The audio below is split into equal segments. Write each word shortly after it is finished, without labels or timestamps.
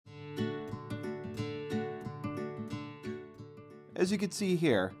As you can see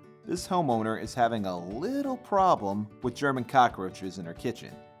here, this homeowner is having a little problem with German cockroaches in her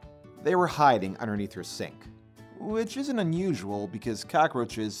kitchen. They were hiding underneath her sink, which isn't unusual because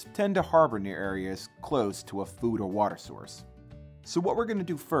cockroaches tend to harbor near areas close to a food or water source. So what we're going to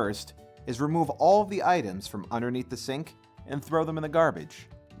do first is remove all of the items from underneath the sink and throw them in the garbage,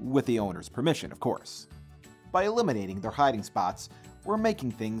 with the owner's permission, of course. By eliminating their hiding spots, we're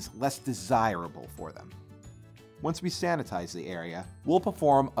making things less desirable for them. Once we sanitize the area, we'll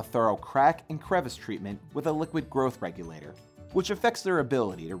perform a thorough crack and crevice treatment with a liquid growth regulator, which affects their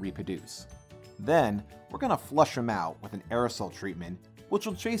ability to reproduce. Then, we're going to flush them out with an aerosol treatment, which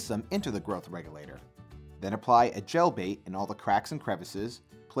will chase them into the growth regulator. Then apply a gel bait in all the cracks and crevices,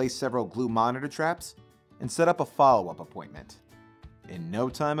 place several glue monitor traps, and set up a follow-up appointment. In no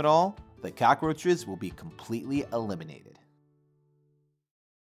time at all, the cockroaches will be completely eliminated.